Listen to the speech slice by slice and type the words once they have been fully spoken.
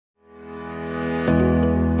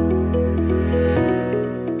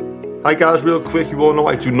Hi guys, real quick, you all know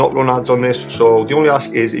I do not run ads on this, so the only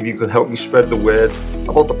ask is if you could help me spread the word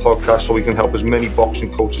about the podcast so we can help as many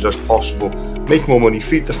boxing coaches as possible, make more money,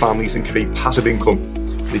 feed the families and create passive income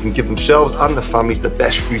so they can give themselves and their families the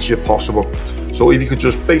best future possible. So if you could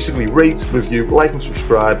just basically rate, review, like and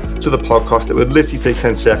subscribe to the podcast, it would literally take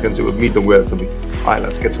 10 seconds, it would mean the world to me. Alright,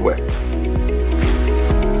 let's get to work.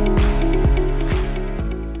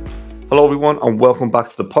 Hello everyone and welcome back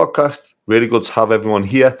to the podcast. Really good to have everyone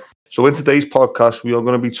here. So in today's podcast, we are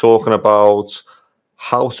going to be talking about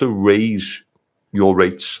how to raise your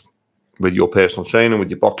rates with your personal training, with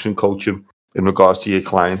your boxing coaching in regards to your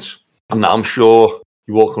clients. And I'm sure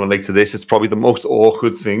you all can relate to this. It's probably the most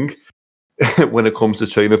awkward thing when it comes to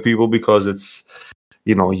training people because it's,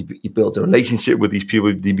 you know, you build a relationship with these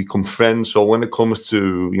people, they become friends. So when it comes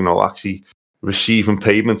to, you know, actually receiving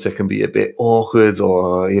payments, it can be a bit awkward,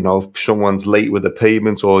 or you know, if someone's late with the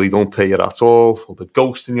payments or they don't pay it at all, or they're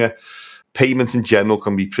ghosting you. Payments in general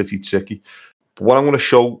can be pretty tricky. But what I'm going to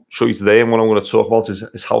show you today and what I'm going to talk about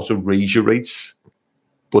is how to raise your rates,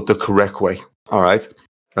 but the correct way. All right.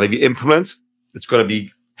 And if you implement, it's going to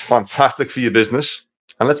be fantastic for your business.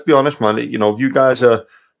 And let's be honest, man, you know, if you guys are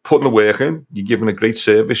putting the work in, you're giving a great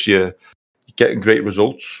service, you're getting great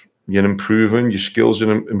results, you're improving, your skills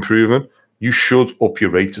are improving, you should up your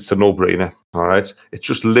rates. It's a no-brainer, all right? It's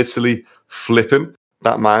just literally flipping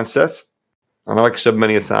that mindset. And like I said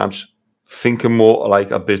many times, thinking more like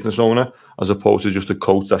a business owner as opposed to just a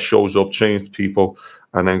coach that shows up, trains people,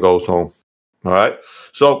 and then goes home, all right?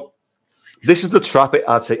 So this is the trap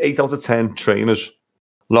I'd say 8 out of 10 trainers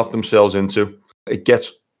lock themselves into. It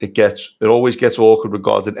always gets awkward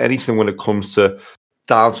regarding anything when it comes to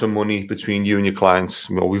down to money between you and your clients.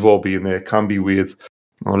 You know, we've all been there. It can be weird.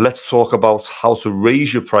 Now, let's talk about how to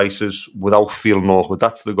raise your prices without feeling awkward.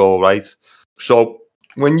 That's the goal, right? So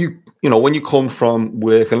when you come from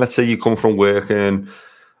work, and let's say you come from working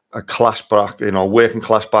a working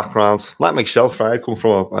class background, like myself, right? I come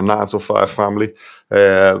from a 9 to 5 family.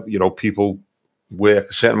 People work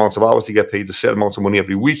a certain amount of hours to get paid a certain amount of money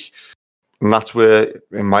every week. And that's where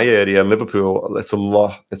in my area in Liverpool, it's a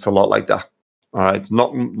lot like that. All right.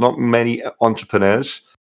 Not many entrepreneurs.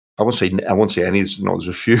 I won't say any, there's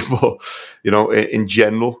a few, but you know, in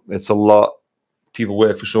general, it's a lot. People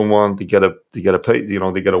work for someone, they get a pay, you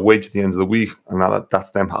know, they get a wage at the end of the week, and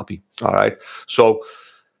that's them happy. All right. So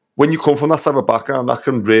when you come from that type of background, that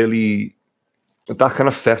can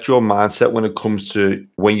affect your mindset when it comes to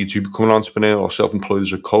when you do become an entrepreneur or self-employed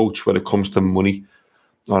as a coach, when it comes to money.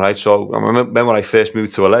 All right. So I remember when I first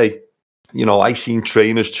moved to LA, you know, I seen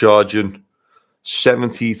trainers charging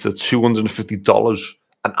 $70 to $250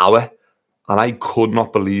 an hour, and I could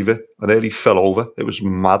not believe it. I nearly fell over. It was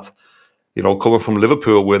mad. You know, coming from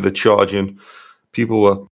Liverpool where they're charging, people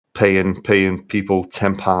were paying people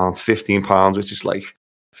 £10, £15, which is like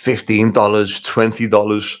 $15,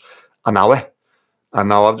 $20 an hour. And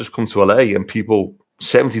now I've just come to LA and people,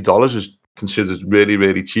 $70 is considered really,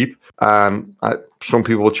 really cheap. And some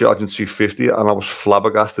people were charging $250, and I was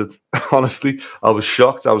flabbergasted. Honestly, I was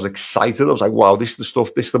shocked. I was excited. I was like, wow, this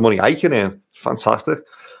is the money I can earn. It's fantastic.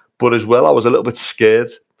 But as well, I was a little bit scared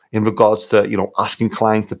in regards to, you know, asking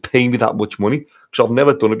clients to pay me that much money because I've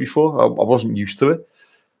never done it before. I wasn't used to it.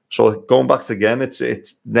 So going back to again,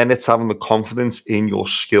 it's having the confidence in your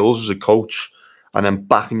skills as a coach and then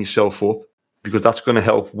backing yourself up, because that's going to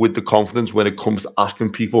help with the confidence when it comes to asking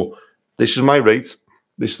people, this is my rate,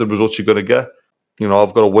 this is the results you're going to get. You know,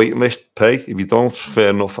 I've got a waiting list, pay. If you don't, fair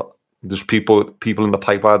enough. There's people in the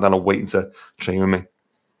pipeline that are waiting to train with me.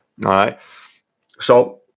 All right.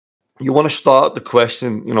 So you want to start the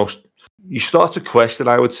question, you know, you start to question,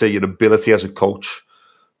 I would say, your ability as a coach.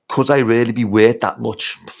 Could I really be worth that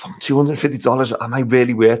much? $250, am I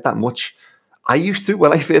really worth that much? I used to,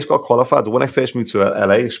 when I first got qualified, when I first moved to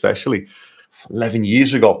LA, especially 11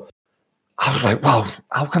 years ago, I was like, wow,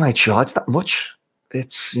 how can I charge that much?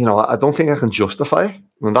 It's, you know, I don't think I can justify it.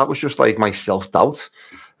 And that was just like my self-doubt.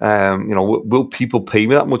 You know, will people pay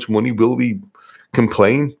me that much money? Will they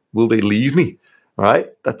complain? Will they leave me? Right?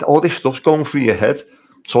 That all this stuff's going through your head.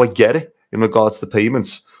 So I get it in regards to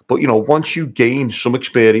payments. But, you know, once you gain some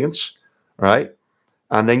experience, right,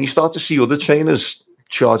 and then you start to see other trainers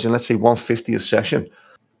charging, let's say, $150 a session,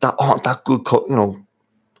 that aren't that good,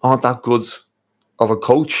 aren't that good of a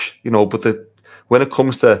coach, you know. But when it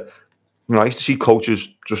comes to, you know, I used to see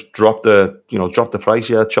coaches just drop the price.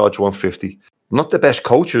 Yeah, charge $150. Not the best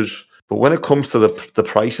coaches, but when it comes to the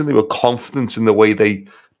pricing, they were confident in the way they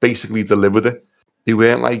basically delivered it. They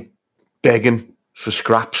weren't like begging for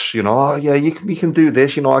scraps, you know. Oh yeah, we can do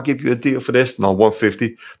this, you know. I'll give you a deal for this. No,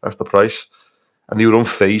 $150. That's the price, and they were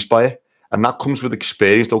unfazed by it. And that comes with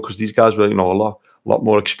experience, though, because these guys were, a lot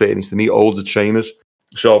more experienced than me, older trainers.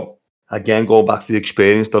 So again, going back to the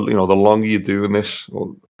experience, the longer you're doing this,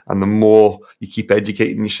 and the more you keep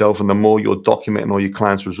educating yourself, and the more you're documenting all your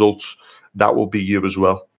clients' results, that will be you as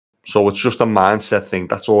well. So it's just a mindset thing.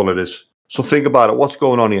 That's all it is. So think about it. What's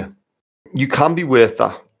going on here? You can be worth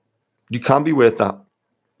that. You can be worth that.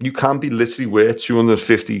 You can be literally worth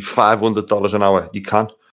 $250, $500 an hour. You can.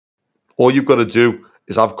 All you've got to do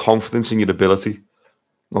is have confidence in your ability.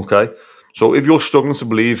 Okay? So if you're struggling to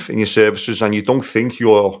believe in your services and you don't think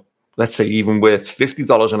you're, let's say, even worth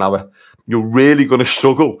 $50 an hour, you're really going to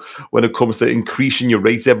struggle when it comes to increasing your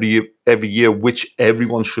rates every year, which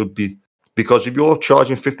everyone should be. Because if you're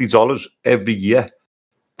charging $50 every year,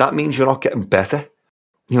 that means you're not getting better.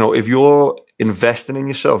 If you're investing in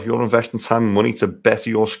yourself, you're investing time and money to better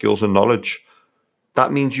your skills and knowledge,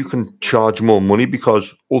 that means you can charge more money,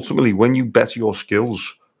 because ultimately when you better your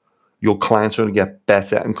skills, your clients are going to get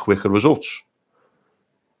better and quicker results.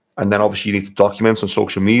 And then obviously you need to document on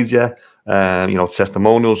social media,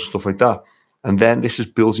 testimonials, stuff like that. And then this is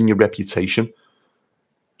building your reputation.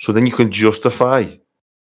 So then you can justify,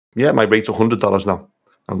 my rate's $100 now.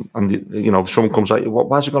 And if someone comes at you,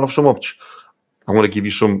 why is it going off so much? I'm going to give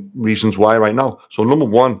you some reasons why right now. So number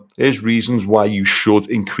one, here's reasons why you should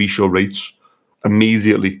increase your rates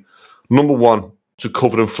immediately. Number one, to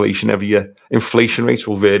cover inflation every year. Inflation rates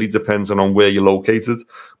will vary depending on where you're located,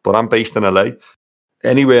 but I'm based in LA.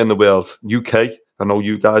 Anywhere in the world, UK, I know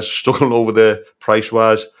you guys are struggling over there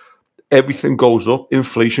price-wise. Everything goes up,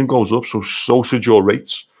 inflation goes up, so should your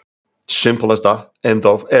rates. Simple as that. End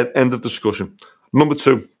of discussion. Number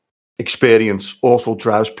two, experience also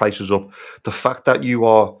drives prices up. The fact that you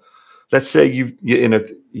are, let's say you're in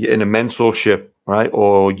a mentorship, right,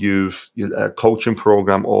 or you're a coaching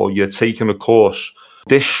program, or you're taking a course.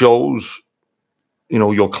 This shows,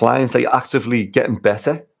 your clients, they actively getting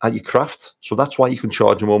better at your craft. So that's why you can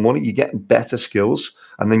charge more money. You're getting better skills,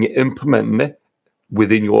 and then you're implementing it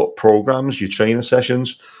within your programs, your training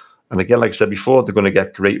sessions. And again, like I said before, they're going to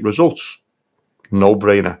get great results. No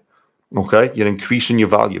brainer. Okay, you're increasing your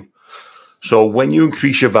value. So when you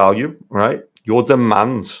increase your value, right, your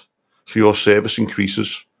demand for your service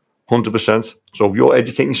increases 100%. So if you're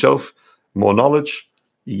educating yourself, more knowledge,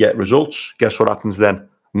 you get results. Guess what happens then?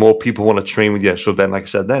 More people want to train with you. So then, like I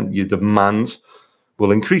said, then your demand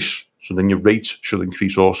will increase. So then your rates should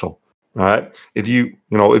increase also. All right. If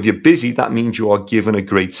you're busy, that means you are giving a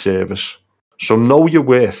great service. So know your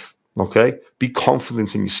worth. Okay. Be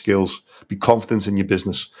confident in your skills. Be confident in your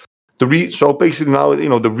business. So basically now,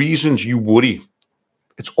 the reasons you worry,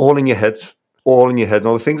 it's all in your head. All in your head.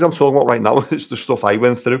 Now, the things I'm talking about right now is the stuff I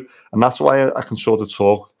went through. And that's why I can sort of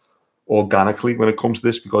talk organically when it comes to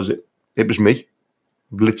this, because it was me,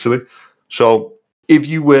 literally. So if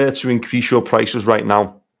you were to increase your prices right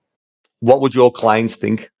now, what would your clients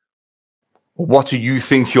think? What do you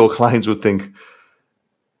think your clients would think?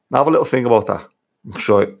 Now, have a little think about that.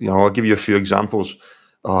 So, I'll give you a few examples.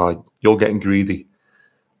 You're getting greedy.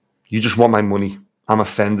 You just want my money. I'm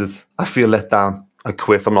offended. I feel let down. I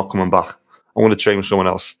quit. I'm not coming back. I want to train with someone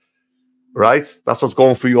else. Right? That's what's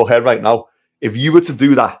going through your head right now. If you were to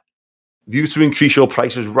do that, if you were to increase your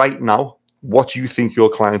prices right now, what do you think your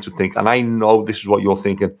clients would think? And I know this is what you're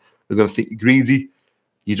thinking. They're going to think you're greedy.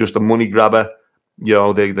 You're just a money grabber.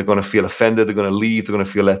 They're going to feel offended. They're going to leave. They're going to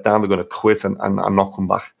feel let down. They're going to quit and not come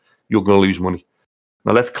back. You're going to lose money.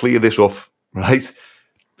 Now, let's clear this up, right?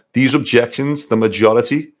 These objections, the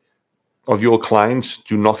majority of your clients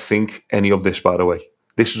do not think any of this, by the way.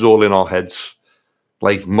 This is all in our heads.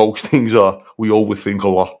 Like most things are, we overthink a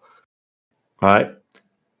lot, all right?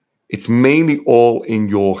 It's mainly all in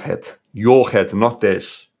your head, not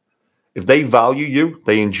theirs. If they value you,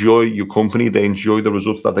 they enjoy your company, they enjoy the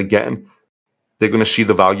results that they're getting, they're going to see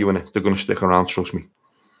the value in it. They're going to stick around, trust me.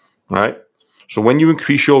 All right? So when you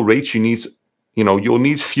increase your rates, you'll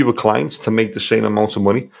need fewer clients to make the same amount of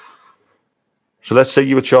money. So let's say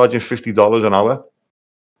you were charging $50 an hour.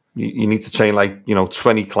 You need to train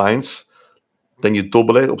 20 clients. Then you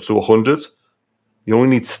double it up to 100. You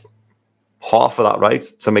only need half of that, right,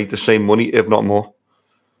 to make the same money, if not more.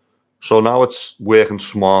 So now it's working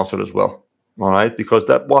smarter as well, all right? Because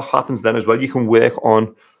what happens then as well, you can work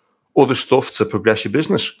on other stuff to progress your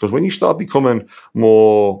business. Because when you start becoming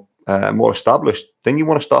more established, then you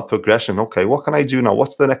want to start progressing. Okay, what can I do now?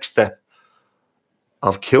 What's the next step?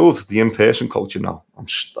 I've killed the in-person coaching now.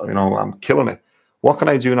 I'm killing it. What can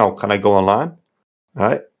I do now? Can I go online? All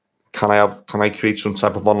right? Can I create some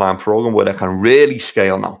type of online program where I can really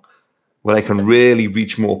scale now? Where I can really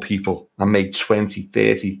reach more people and make 20,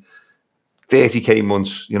 30, 30K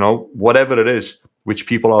months, whatever it is. which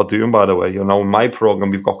people are doing, by the way. You know, in my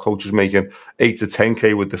program, we've got coaches making 8 to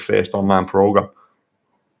 10K with the first online program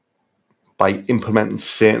by implementing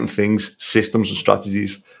certain things, systems and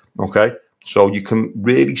strategies. Okay. So you can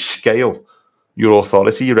really scale your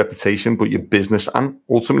authority, your reputation, but your business and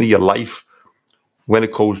ultimately your life when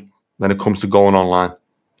it comes to going online.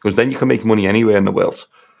 Because then you can make money anywhere in the world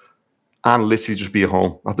and literally just be at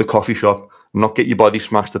home at the coffee shop, not get your body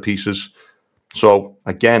smashed to pieces. So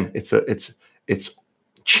again, it's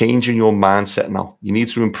changing your mindset now. You need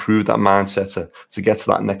to improve that mindset to get to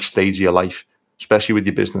that next stage of your life, especially with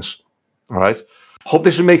your business. All right. Hope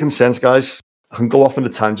this is making sense, guys. I can go off on a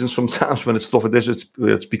tangent sometimes when it's stuff like this.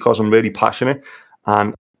 It's because I'm really passionate,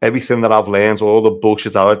 and everything that I've learned, all the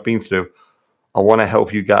bullshit that I've been through, I want to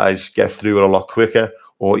help you guys get through it a lot quicker,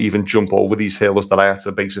 or even jump over these hurdles that I had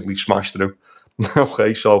to basically smash through.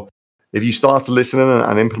 Okay, so if you start listening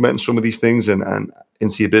and implementing some of these things and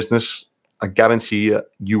into your business, I guarantee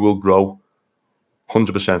you will grow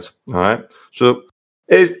 100%. All right. So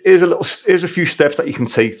here's a few steps that you can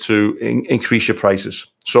take to increase your prices.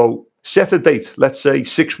 So set a date, let's say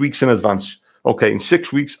 6 weeks in advance. Okay, in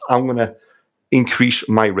 6 weeks, I'm going to increase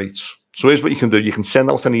my rates. So here's what you can do. You can send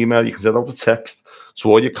out an email, you can send out a text to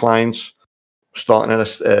all your clients starting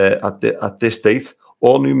at this date,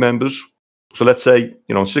 all new members. So let's say,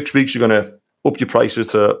 in 6 weeks, you're going to up your prices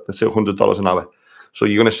to, let's say, $100 an hour. So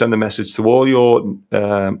you're going to send a message to all your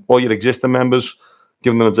existing members,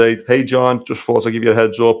 giving them a date. Hey, John, just thought I'd give you a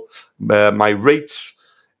heads up. My rates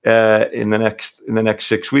in the next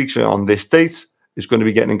 6 weeks on this date is going to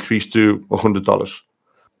be getting increased to $100.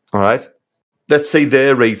 All right. Let's say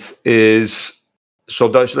their rate is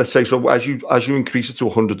let's say as you increase it to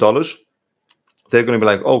 $100, they're going to be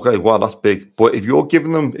like, okay, wow, that's big. But if you're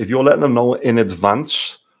letting them know in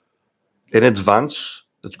advance,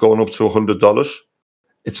 it's going up to $100.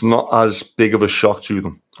 It's not as big of a shock to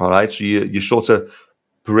them. All right. So you're sort of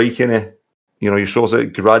breaking it, you're sort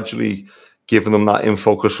of gradually giving them that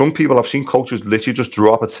info. Because some people, I've seen coaches literally just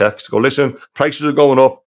drop a text, go, listen, prices are going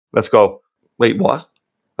up. Let's go. Wait, what?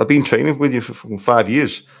 I've been training with you for 5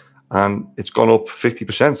 years and it's gone up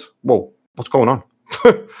 50%. Whoa, what's going on?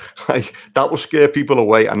 That will scare people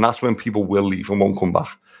away, and that's when people will leave and won't come back.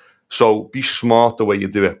 So be smart the way you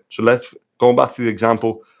do it. So going back to the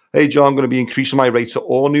example. Hey, John, I'm going to be increasing my rates to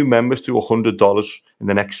all new members to $100 in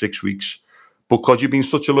the next 6 weeks. Because you've been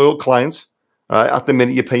such a loyal client, at the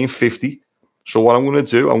minute you're paying $50. So what I'm going to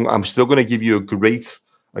do, I'm still going to give you a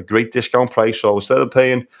great discount price. So instead of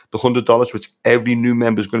paying the $100, which every new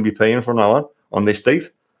member is going to be paying from now on this date,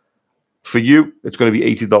 for you, it's going to be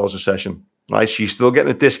 $80 a session. Right? So you're still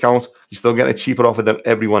getting a discount. You're still getting a cheaper offer than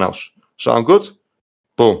everyone else. Sound good?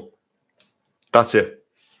 Boom. That's it.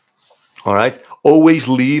 All right. Always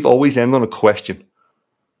end on a question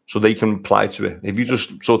so they can reply to it. If you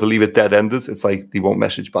just sort of leave it dead-ended, it's like they won't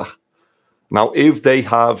message back. Now, if they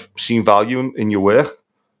have seen value in your work,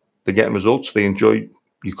 they're getting results, they enjoy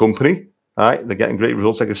your company, all right, they're getting great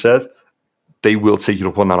results, like I said, they will take you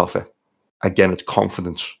up on that offer. Again, it's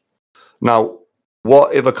confidence. Now,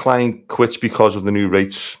 what if a client quits because of the new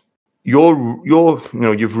rates?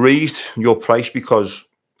 You've raised your price because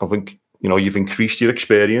you've increased your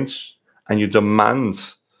experience and your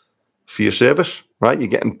demand for your service, right? You're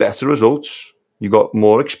getting better results. You got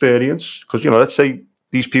more experience because, let's say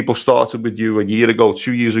these people started with you a year ago,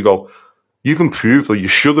 2 years ago. You've improved, or you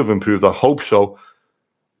should have improved, I hope so,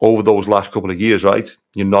 over those last couple of years, right?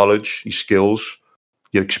 Your knowledge, your skills,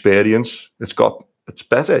 your experience, it's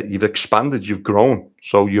better. You've expanded, you've grown.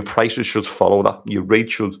 So your prices should follow that. Your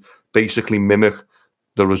rate should basically mimic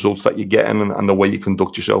the results that you're getting and the way you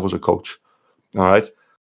conduct yourself as a coach. All right.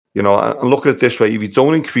 And look at it this way: if you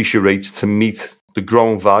don't increase your rates to meet the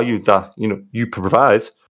growing value that you provide,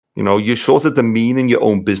 you're sort of demeaning your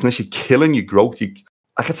own business. You're killing your growth.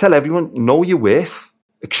 I can tell everyone, know your worth.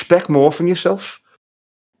 Expect more from yourself.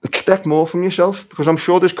 Because I'm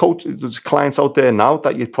sure there's clients out there now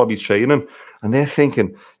that you're probably training, and they're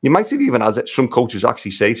thinking, you might have even had some coaches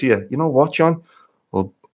actually say to you, you know what, John?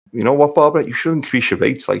 Well, you know what, Barbara? You should increase your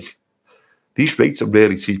rates. Like, these rates are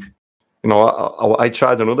really cheap. I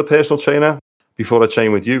tried another personal trainer before I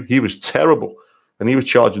trained with you. He was terrible, and he was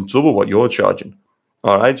charging double what you're charging.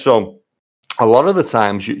 All right. So a lot of the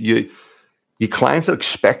times your clients are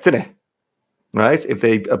expecting it, right? If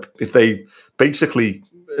they basically,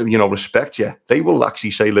 respect you, they will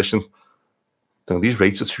actually say, listen, these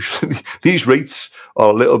rates are these rates are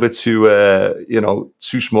a little bit too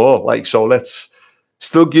small. Like, so let's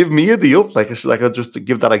still give me a deal. Like I just to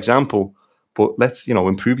give that example. But let's,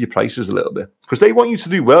 improve your prices a little bit because they want you to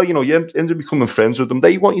do well. You end up becoming friends with them.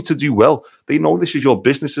 They want you to do well. They know this is your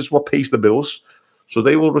business. This is what pays the bills. So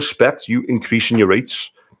they will respect you increasing your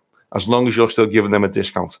rates as long as you're still giving them a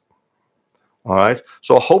discount. All right.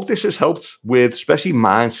 So I hope this has helped with especially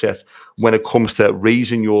mindset when it comes to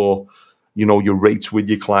raising your rates with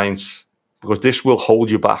your clients, because this will hold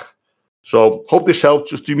you back. So hope this helped.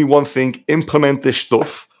 Just do me one thing, implement this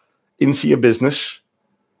stuff into your business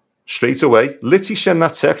straight away. Literally send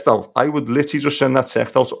that text out. I would literally just send that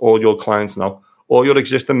text out to all your clients now, all your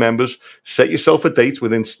existing members. Set yourself a date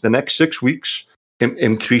within the next 6 weeks.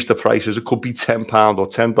 Increase the prices. It could be £10 or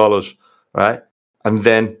 $10, right? And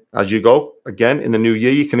then as you go, again, in the new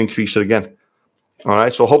year, you can increase it again. All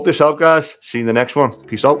right. So hope this helped, guys. See you in the next one.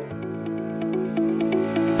 Peace out.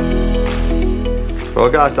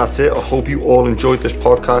 Well, guys, that's it. I hope you all enjoyed this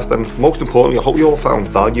podcast. And most importantly, I hope you all found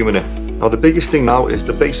value in it. Now, the biggest thing now is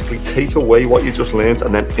to basically take away what you just learned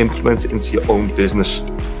and then implement it into your own business.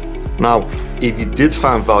 Now, if you did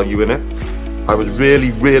find value in it, I would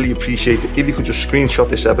really, really appreciate it if you could just screenshot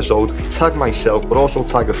this episode, tag myself, but also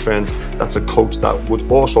tag a friend that's a coach that would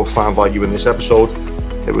also find value in this episode.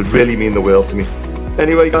 It would really mean the world to me.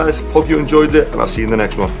 Anyway, guys, hope you enjoyed it, and I'll see you in the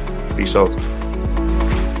next one. Peace out.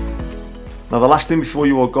 Now, the last thing before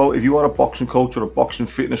you all go, if you are a boxing coach or a boxing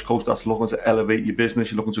fitness coach that's looking to elevate your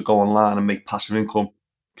business, you're looking to go online and make passive income,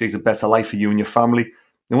 create a better life for you and your family,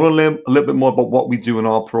 you want to learn a little bit more about what we do in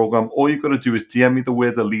our program, all you've got to do is DM me the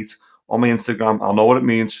word elite on my Instagram. I'll know what it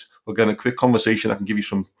means. We'll get a quick conversation. I can give you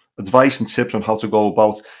some advice and tips on how to go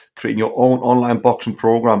about creating your own online boxing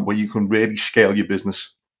program where you can really scale your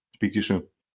business. Speak to you soon.